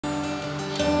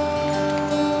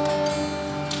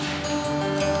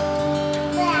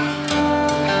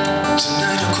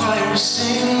choir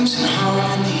sings in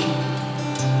harmony.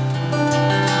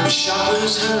 The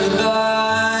shoppers hurry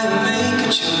by and make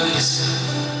a choice.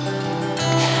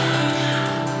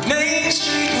 Main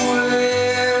Street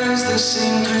wears the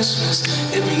same Christmas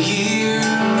every year.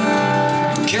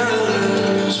 And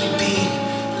carolers repeat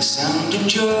the sound of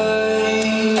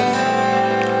joy.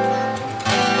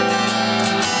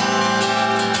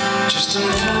 Just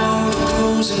another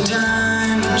closing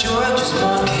time in George's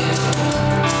Market.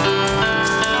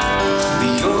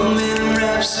 The old man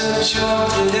wraps up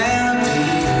chocolate and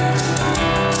beer.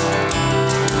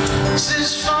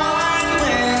 Says, fine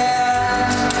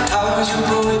man, how's your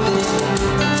boy been?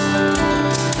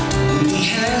 And he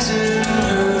hasn't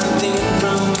heard a thing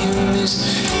from him this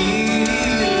year.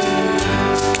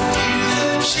 Hear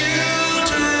the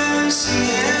children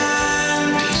singing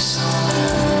peace on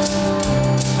earth.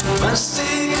 Must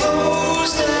they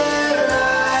close their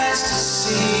eyes to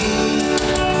see?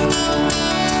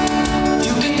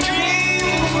 You can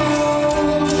dream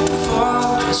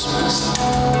for Christmas,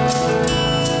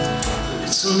 but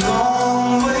it's a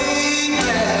long way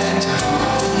back to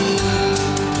harmony.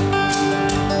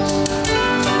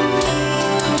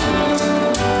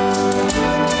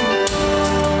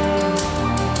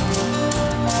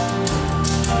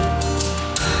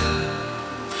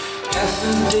 Half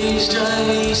a day's drive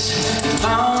east, we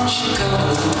found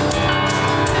Chicago.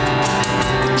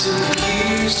 It took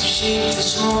years to shake the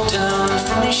small town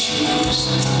from his shoes.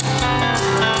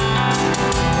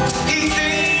 He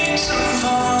thinks of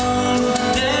fun,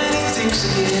 then he thinks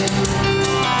again.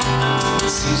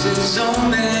 Sees his old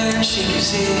man shake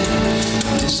his head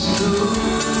and disapprove.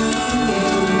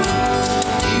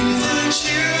 Hear the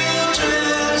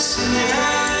children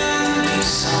singing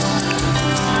peace on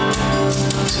earth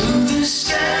to the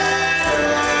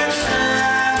scattered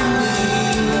family.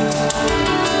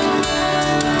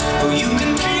 Oh, you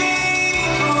can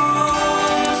dream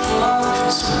for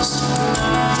Christmas,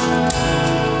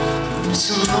 but it's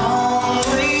a long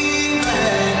way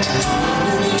back to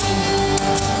harmony.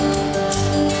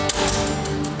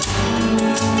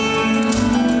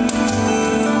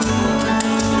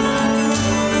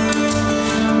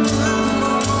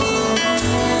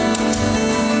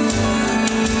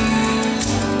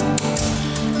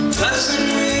 Doesn't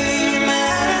really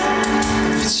matter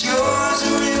if it's yours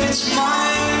or if it's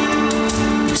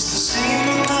mine. It's the same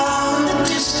amount of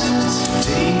distance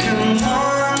taken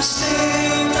one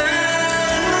step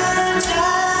at a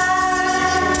time.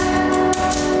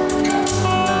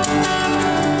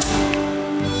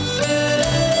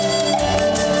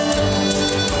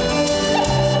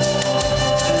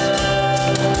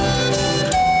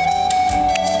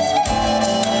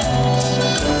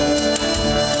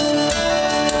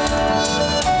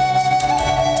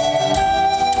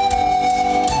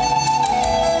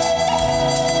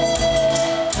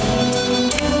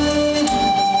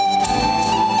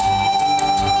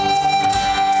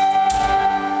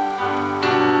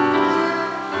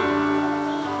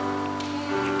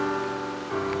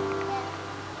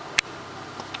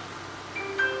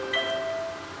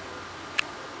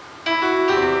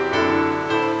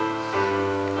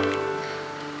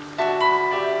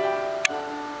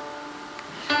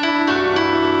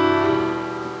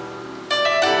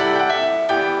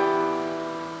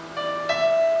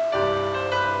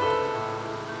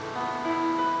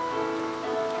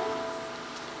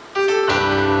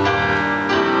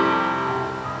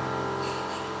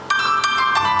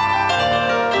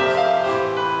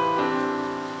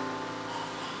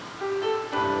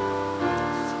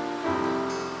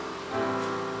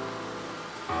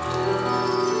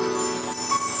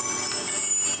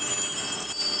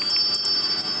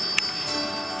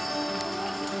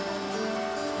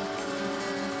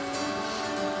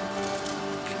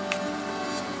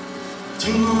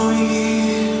 Three more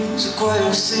years, the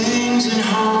choir sings in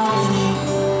harmony.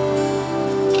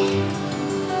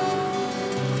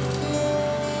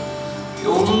 The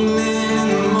old man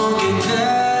in the market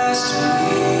passed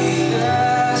away.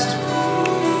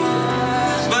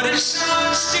 But his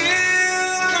son's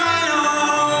still coming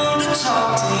home to talk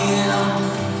to him,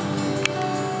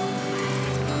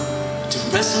 to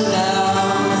wrestle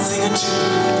out a thing or two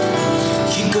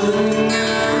he couldn't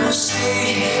never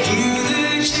say. Hear